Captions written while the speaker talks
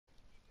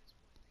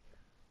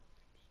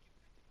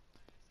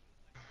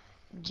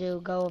Jill,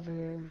 go over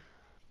here.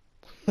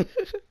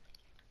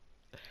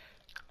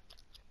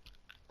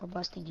 We're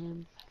busting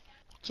him.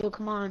 Jill,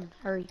 come on,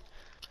 hurry.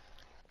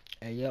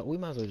 Hey, yeah, we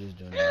might as well just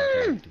join a new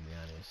park, to be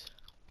honest.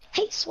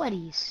 Hate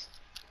sweaties.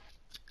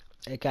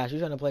 Hey, Cash, you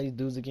trying to play these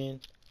dudes again?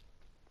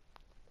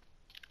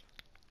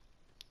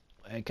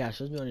 Hey, Cash,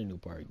 let's be on a new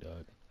park,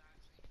 dog.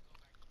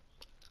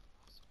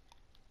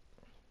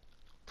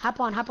 Hop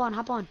on, hop on,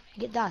 hop on.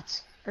 Get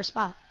dots. Or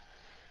spot.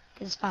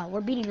 Get a spot. We're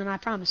beating them, I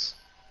promise.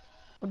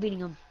 We're beating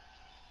them.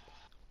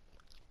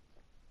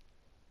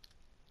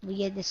 We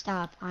get the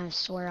stop. I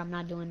swear I'm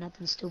not doing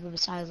nothing stupid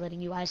besides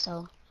letting you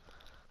ISO.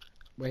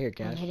 Right here, I'm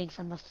Cash. hitting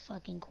from the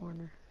fucking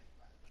corner.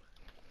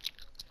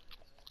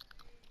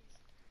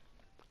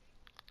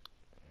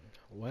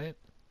 What?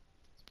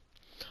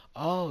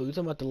 Oh, you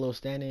talking about the little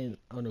standing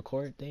on the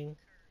court thing?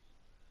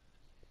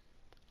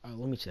 Let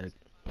me check.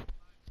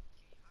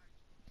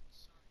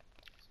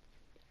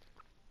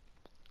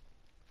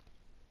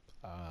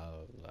 Uh,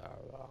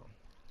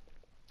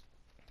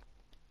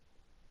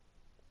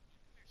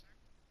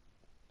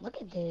 Look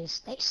at this.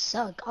 They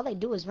suck. All they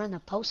do is run the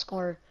post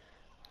score.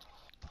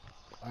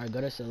 Alright,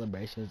 go to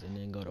celebrations and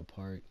then go to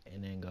park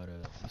and then go to,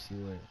 you see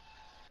what?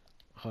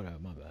 Hold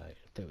up, my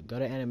bad. Go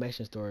to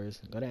animation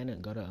stores. Go to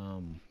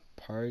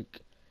park.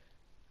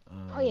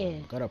 Oh yeah.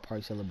 Go to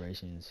park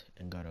celebrations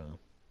and go to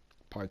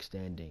park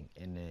standing,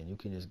 and then you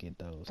can just get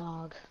those.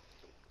 Dog.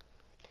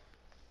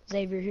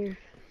 Xavier here.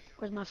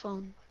 Where's my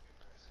phone?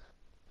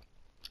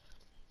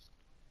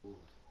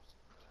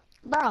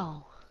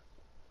 Bro.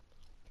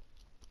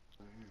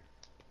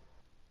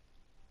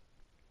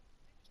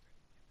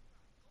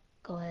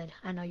 Go ahead.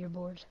 I know you're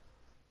bored.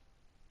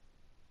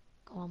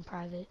 Go on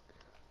private.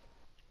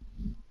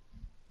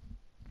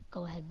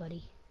 Go ahead,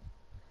 buddy.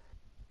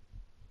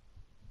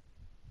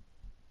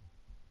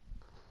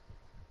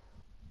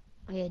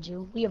 Oh yeah,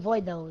 Jew. We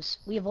avoid those.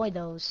 We avoid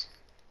those.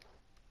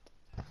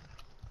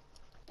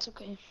 It's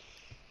okay.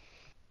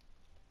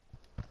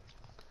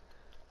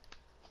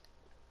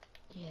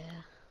 Yeah.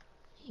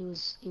 He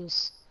was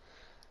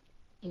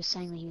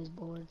saying that he was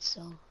bored,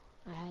 so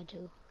I had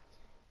to.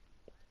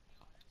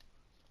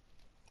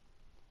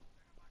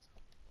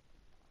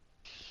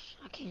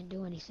 I can't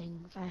do anything.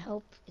 If I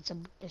help,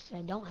 if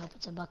I don't help,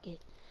 it's a bucket.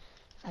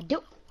 If I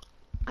do,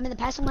 I'm in the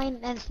passing lane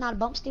and it's not a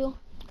bump steal.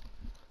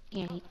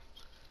 Yeah,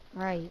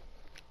 right.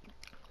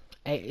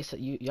 Hey,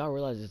 y'all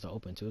realize it's an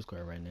open two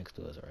square right next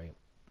to us, right?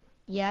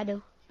 Yeah, I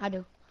do. I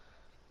do.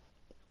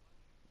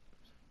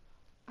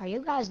 Are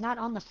you guys not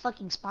on the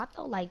fucking spot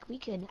though? Like we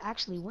could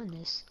actually win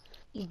this.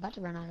 He's about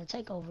to run out of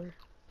takeover.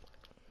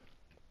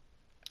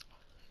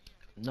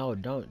 No,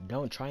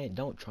 don't try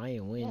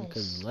and win,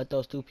 cause Yes. let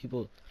those two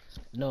people.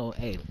 No,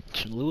 hey,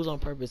 lose on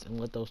purpose and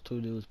let those two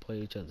dudes play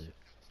each other.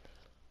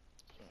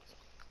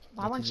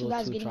 Why Let these weren't you little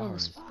guys two getting on the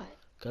tryhards. spot?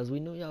 Cause we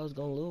knew y'all was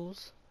gonna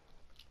lose.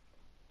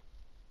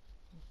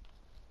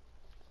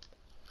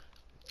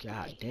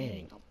 God Hey,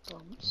 dang. no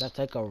bumps. That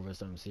takeover was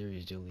something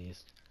serious,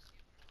 Julius.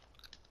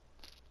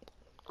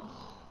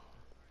 Oh,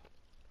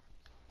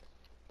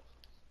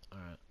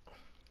 Alright.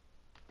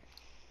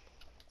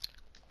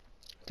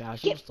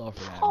 Gosh, you get. slow for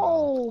that, bro.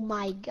 Oh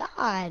my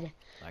God.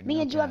 Like, Me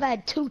no and you have cap.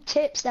 had 2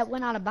 tips that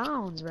went out of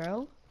bounds,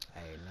 bro.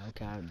 Hey, no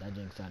cap. That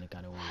jink sounded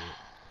kind of weird.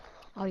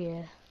 Oh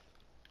yeah.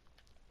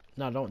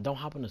 No, don't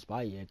hop on the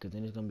spot yet, cause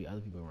then there's gonna be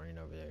other people running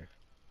over there.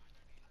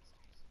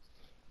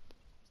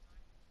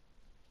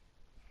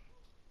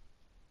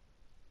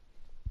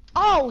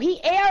 Oh, he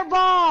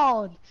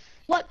airballed.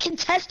 What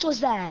contest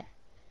was that?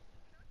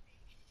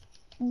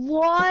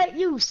 What?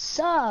 You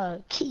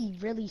suck. He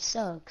really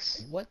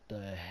sucks. What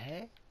the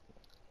heck?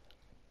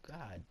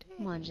 God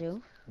Come on, dang.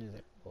 Jew.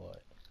 This boy.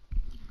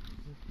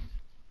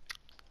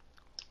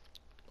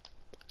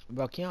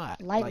 Bro, can y'all,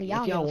 like, Lightly, I if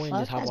don't give y'all a win,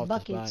 just fuck. hop That's off the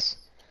spot. buckets.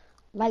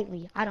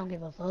 Lightly, I don't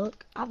give a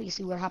fuck.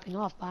 Obviously, we're hopping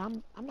off, but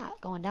I'm not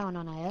going down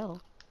on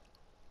IL.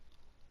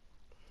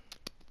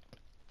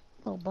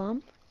 Little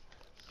bum.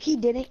 He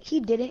didn't. He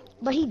didn't.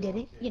 But he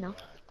didn't. You know.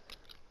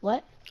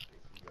 What?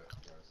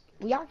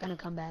 We are gonna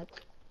come back.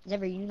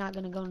 Xavier, you not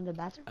gonna go into the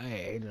bathroom?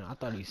 Hey, Aiden, I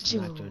thought he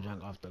smacked Jew. your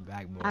junk off the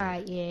backboard.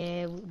 Alright,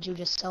 yeah. Jew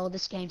just sold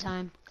this game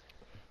time.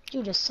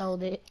 Jew just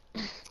sold it.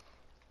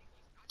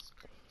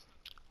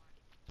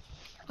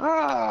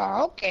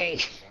 Oh, okay.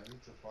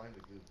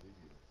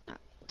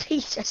 He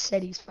just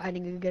said he's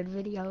finding a good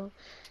video.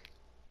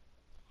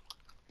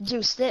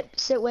 Jew,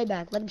 sit way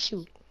back. Let him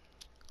shoot.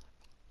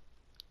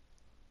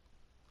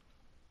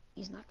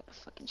 He's not gonna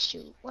fucking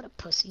shoot. What a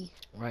pussy.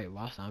 Right,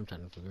 well, I'm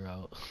trying to figure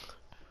out.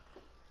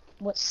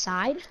 What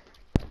side?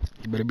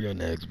 You better be on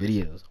the next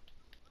videos.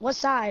 What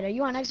side? Are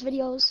you on X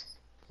videos?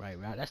 Right,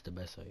 that's the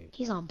best side.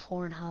 He's on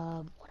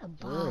Pornhub. What a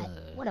bot. Ugh.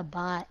 What a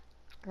bot.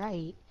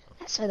 Right.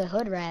 That's for the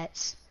hood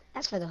rats.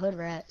 That's for the hood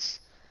rats.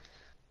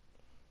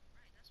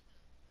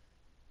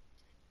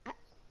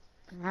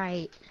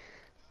 Right.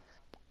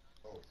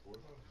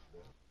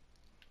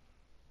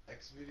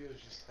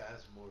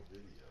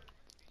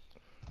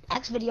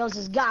 X videos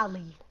is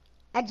godly.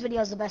 X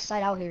videos is the best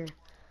site out here.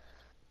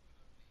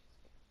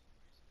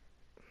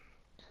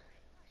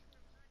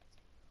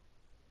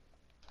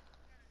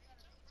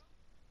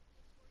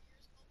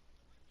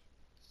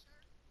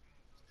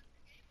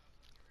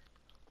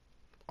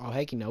 Oh,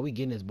 heck no, we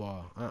getting this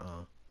ball.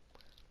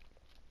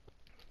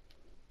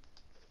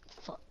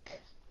 Fuck.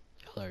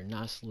 Y'all are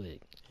not slick.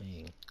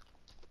 Dang.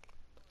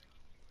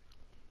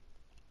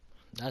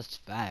 That's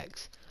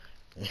facts.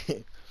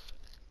 Hey,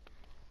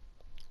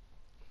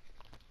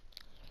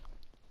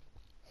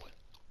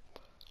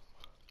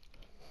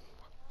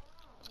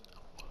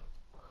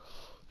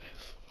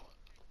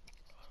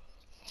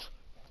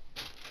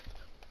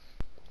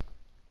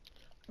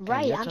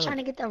 Right, y'all I'm trying trying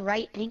to... to get the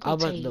right How ankle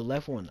about the tape.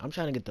 left one? I'm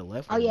trying to get the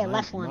left Oh one. yeah, My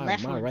left one, my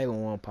left my one. right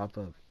one won't pop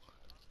up.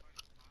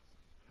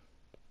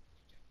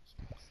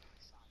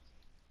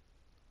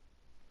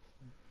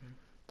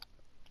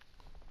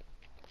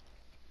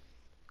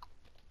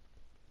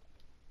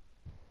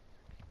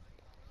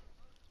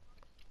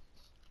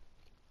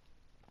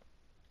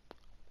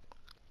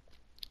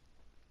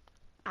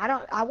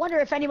 I wonder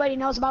if anybody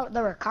knows about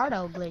the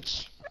Ricardo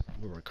glitch.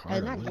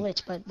 Ricardo, Not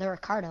glitch, but the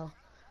Ricardo.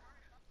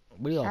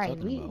 what are y'all Alright,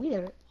 talking about? we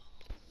the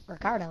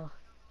Ricardo.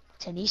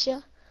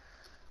 Tanisha?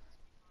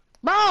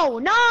 Bro,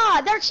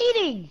 nah, they're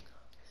cheating!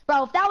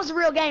 Bro, if that was a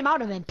real game, I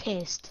would have been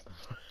pissed.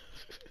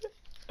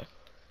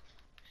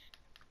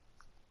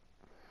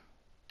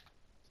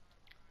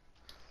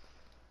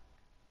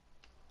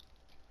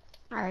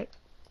 Alright.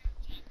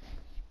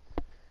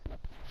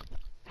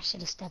 I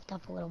should have stepped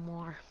up a little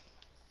more.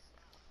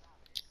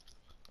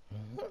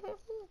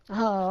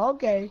 Oh,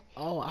 okay.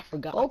 Oh, I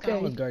forgot. I thought I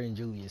was Okay. guarding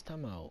Julius.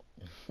 Time out.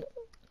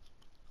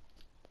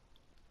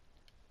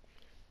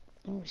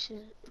 Oh,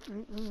 shit.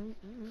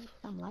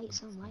 Some light,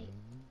 some light.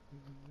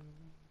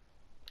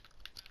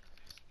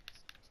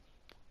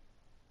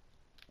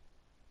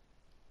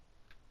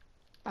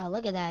 Bro,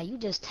 look at that. You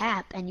just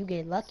tap and you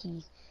get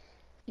lucky.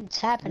 You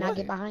tap and I What?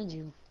 get behind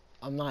you.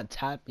 I'm not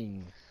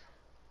tapping.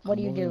 What I'm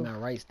do you moving do? my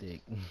right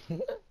stick.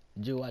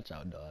 Ju, watch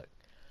out, dog.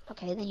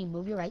 Okay, then you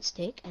move your right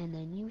stick and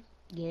then you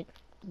get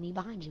me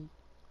behind you.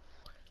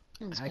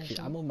 Nothing Actually,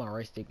 I special. move my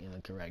right stick in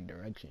the correct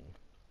direction.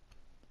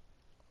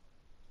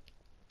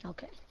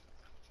 Okay.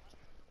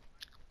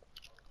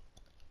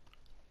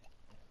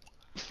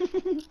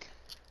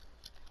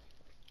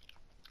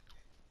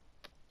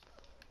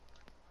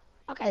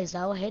 Okay,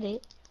 so hit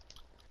it.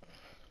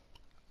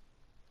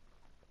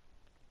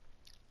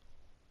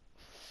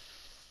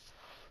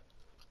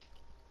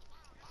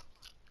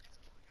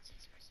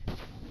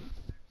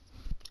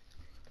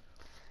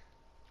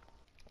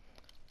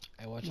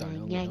 Hey, watch Nya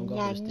out. nya Don't go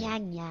nya for the stick. nya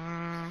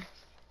nya.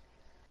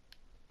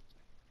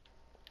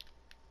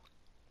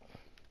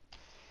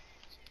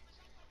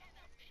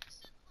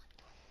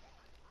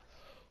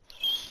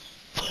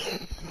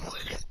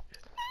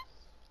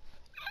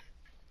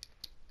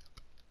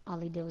 All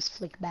he did was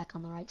flick back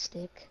on the right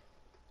stick.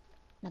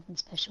 Nothing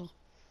special.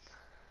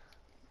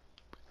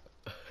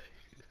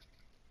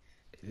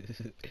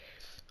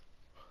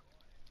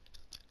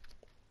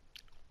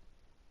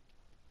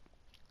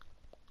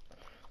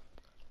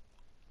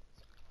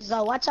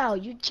 So watch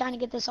out. You trying to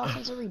get this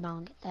offensive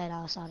rebound. Get that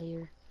ass out of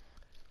here.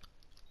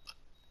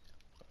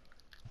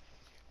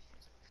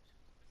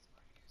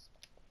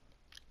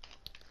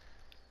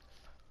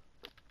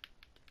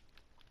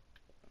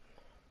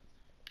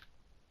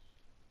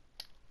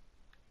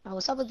 Bro,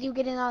 what's up with you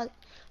getting out?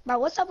 Bro,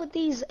 what's up with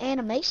these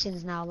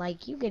animations now?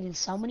 Like, you getting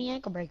so many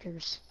ankle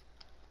breakers.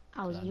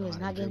 I You know was how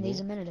to not getting these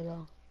dribble. a minute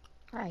ago.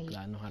 Right.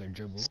 I know how to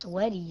dribble.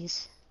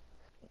 Sweaties.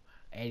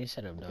 Hey,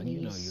 shut up, Look dog. at You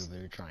know you're these.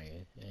 very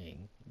trying.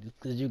 Dang. Just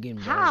because you getting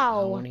burned, I don't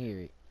How? want to hear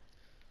it.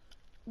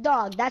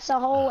 Dog, that's a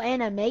whole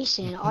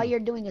animation. All you're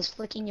doing is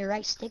flicking your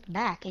right stick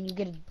back and you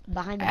get a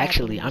behind the back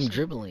Actually, I'm animation.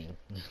 dribbling.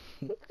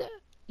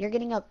 You're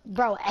getting up.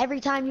 Bro, every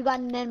time you got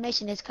an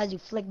animation, it's because you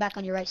flick back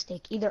on your right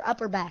stick. Either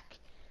up or back.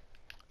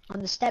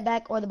 On the step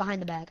back or the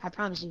behind the back. I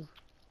promise you.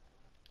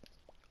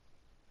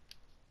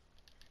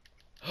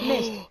 You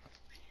missed.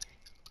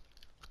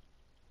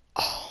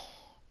 Oh.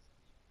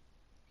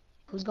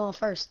 Who's going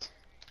first?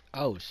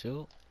 Oh,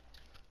 shoot.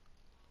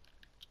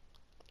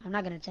 I'm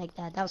not going to take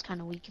that. That was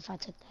kind of weak if I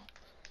took that.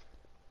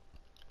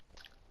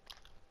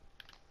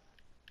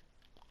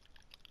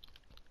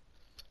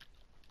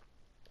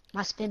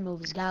 My spin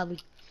move is godly.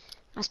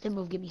 My spin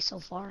move get me so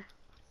far.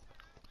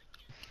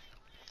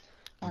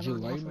 Ju,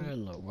 why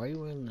you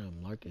wearing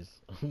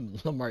Marcus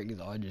Lamarcus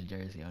Aldridge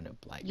jersey on a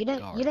black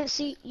guard? You didn't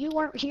see, you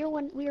weren't here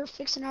when we were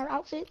fixing our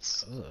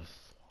outfits? Ugh.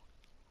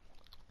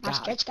 My God.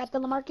 stretch got the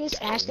LaMarcus.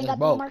 Dang, Ashton that's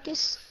got the broke.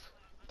 LaMarcus.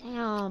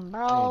 Damn, Hey,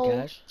 bro.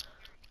 Cash.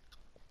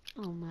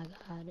 Oh my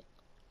god.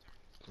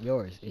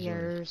 Yours. It's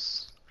yours.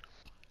 Yours.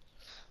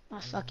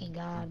 My fucking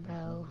god,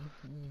 bro.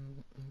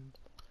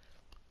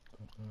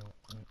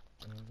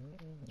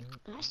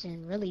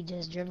 Ashton really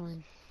just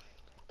dribbling.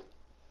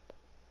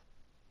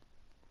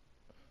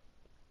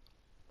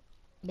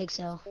 Big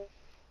cell.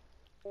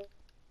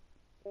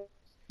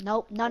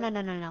 Nope.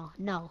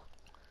 No.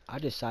 I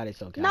just shot it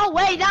so Cash. No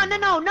way.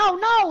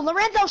 No.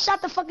 Lorenzo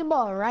shot the fucking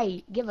ball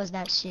right. Give us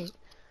that shit.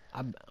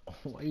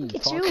 What are you Look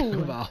at talking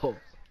you. about?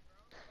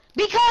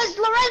 Because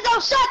Lorenzo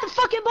shot the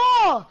fucking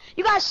ball.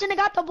 You guys shouldn't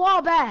have got the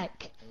ball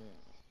back.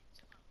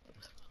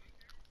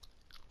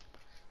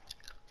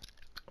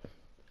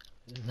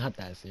 It's not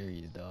that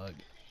serious, dog.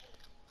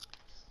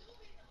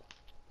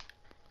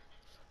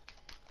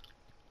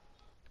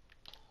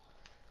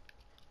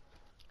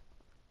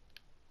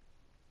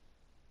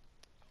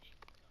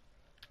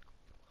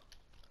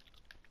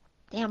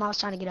 Damn, I was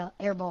trying to get a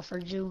air ball for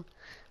Jew.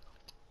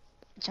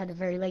 I tried to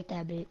very late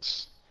that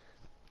bitch.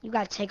 You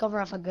got takeover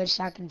off a good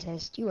shot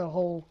contest. You a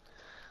whore.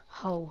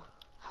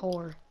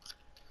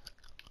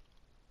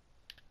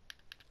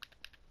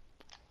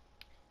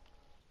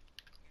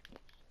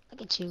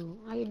 Look at you.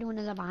 All you're doing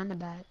is up behind the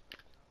back.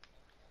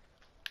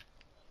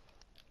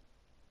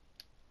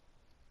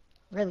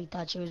 Really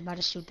thought you was about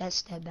to shoot that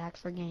step back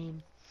for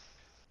game.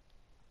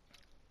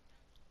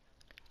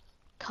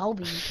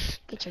 Kobe,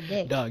 get your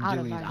dick Dog, out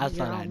Julius, of I your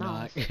saw own that,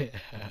 dog.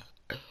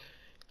 mouth.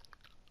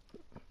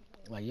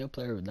 Like, your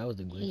player, that was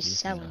the He's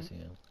glitchiest thing I selling.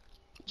 seen.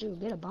 Drew,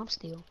 get a bump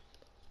steal.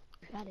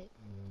 Got it.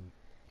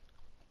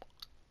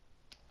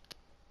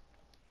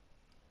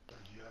 Do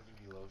you have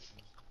any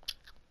lotions?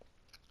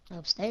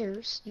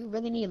 Upstairs. You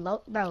really need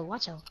bro,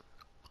 watch out.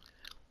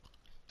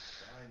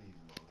 I need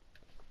lotion.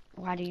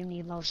 Why do you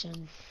need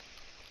lotion?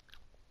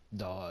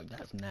 Dog,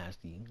 that's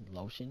nasty.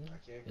 Lotion? I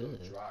can't go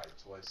Ugh. dry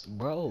twice.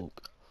 Bro,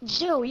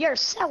 Drew, you're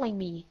selling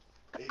me.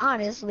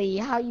 Honestly,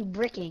 how you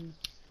bricking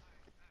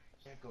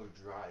I can't go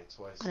dry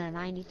twice. on a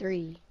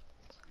 93?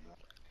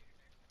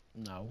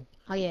 no.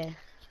 Oh yeah.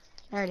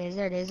 There it is,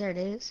 there it is, there it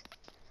is.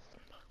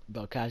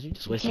 Bro, Cash, you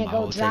just You wasted can't my go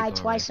whole dry takeover.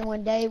 twice in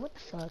one day? What the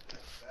fuck? That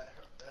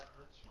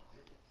hurts your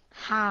dick.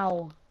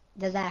 How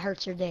does that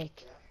hurt your dick?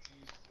 You have to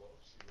use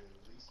lotion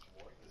at least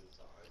one at a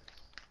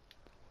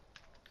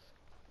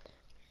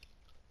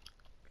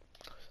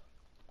time.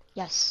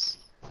 Yes.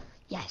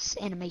 Yes,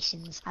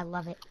 animations. I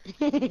love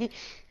it.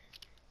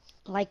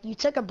 Like, you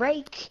took a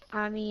break.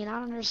 I mean, I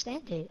don't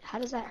understand it. How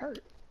does that hurt?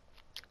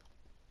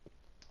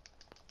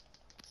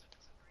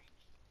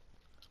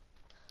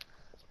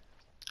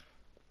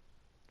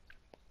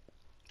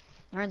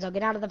 Lorenzo,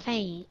 get out of the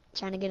paint.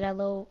 Trying to get a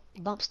little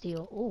bump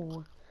steal.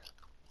 Ooh.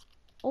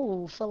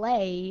 Ooh,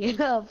 fillet.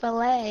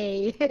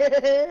 Fillet.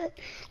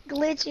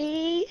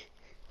 Glitchy.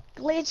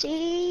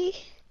 Glitchy.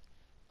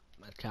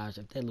 Cash,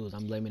 if they lose,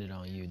 I'm blaming it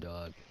on you,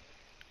 dog.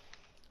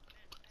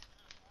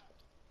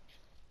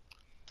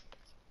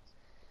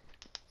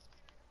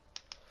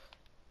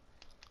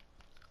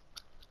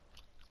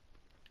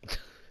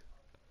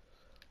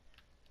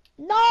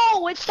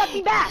 No, it stuck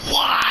me back.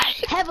 What?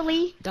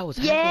 Heavily. That was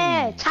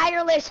Yeah, heavily.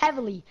 tireless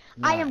heavily.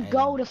 I Nah, am hey.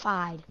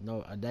 goatified.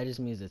 No, that just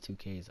means the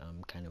 2Ks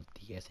I'm kind of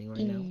de-guessing right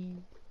now. Don't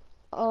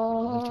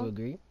you Oh.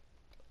 agree?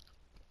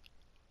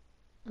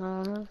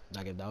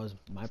 Like, if that was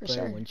my For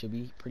player, sure. wouldn't you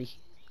be pretty?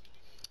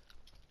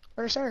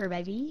 For sure,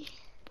 baby.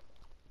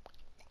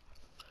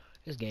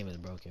 This game is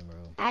broken, bro.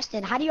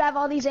 Ashton, how do you have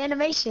all these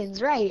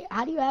animations? Right.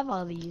 How do you have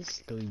all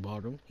these? Cause he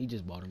bought them. He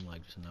just bought them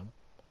like just now.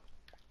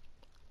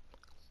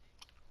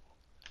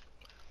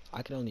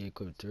 I can only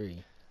equip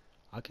 3.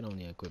 I can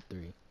only equip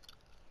 3.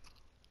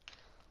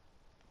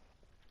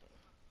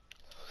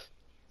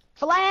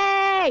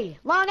 Filet!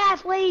 Long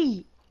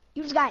athlete!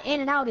 You just got in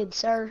and outed,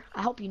 sir.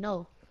 I hope you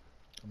know.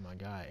 Oh my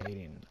god,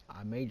 Aiden.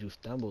 I made you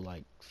stumble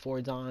like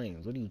 4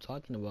 times. What are you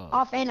talking about?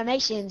 Off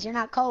animations, you're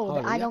not cold.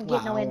 Oh, I yeah, don't well,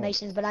 get no I will-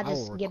 animations, but I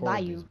will just get by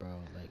record you. this, bro.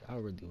 Like, I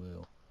really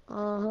will.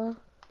 Uh-huh.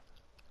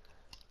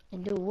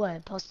 And do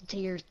what? Post it to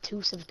your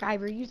 2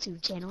 subscriber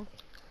YouTube channel.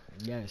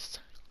 Yes.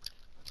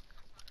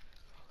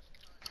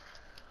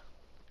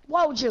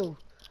 Whoa, Jew.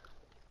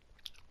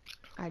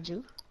 Alright,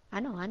 Jew.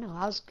 I know.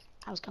 I was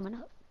coming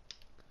up.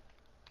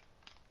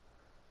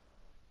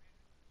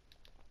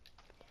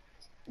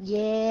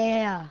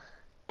 Yeah.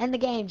 End the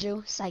game, Jew.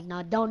 It's like,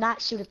 no, don't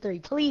not shoot a 3.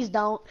 Please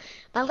don't.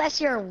 Unless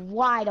you're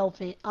wide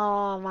open.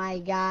 Oh my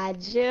god,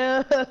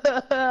 Jew.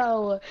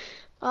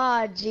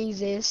 Oh,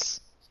 Jesus.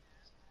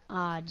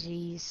 Oh,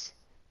 jeez.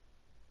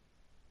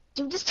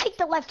 Dude, just take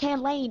the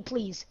left-hand lane,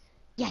 please.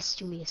 Yes,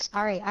 Julius.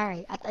 Alright,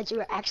 alright. I thought you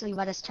were actually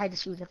about to try to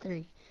shoot a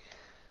 3.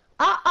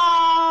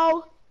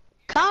 Uh-oh!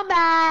 Come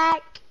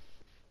back!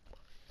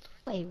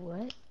 Wait,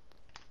 what?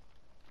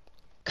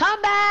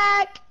 Come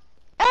back!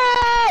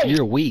 Hey!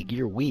 You're weak.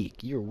 You're weak.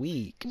 You're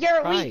weak.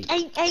 You're Right. weak.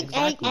 Ain't.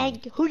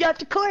 Exactly. Who got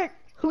the court?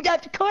 Who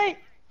got the court?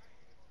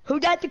 Who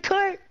got the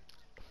court?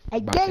 Hey,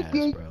 Broadcast,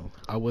 baby. bro.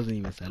 I wasn't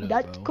even set Who up,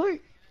 got the bro.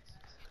 court?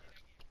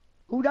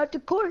 Who got the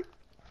court?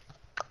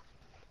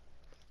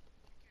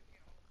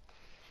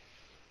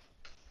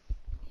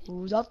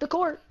 Who's off the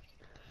court?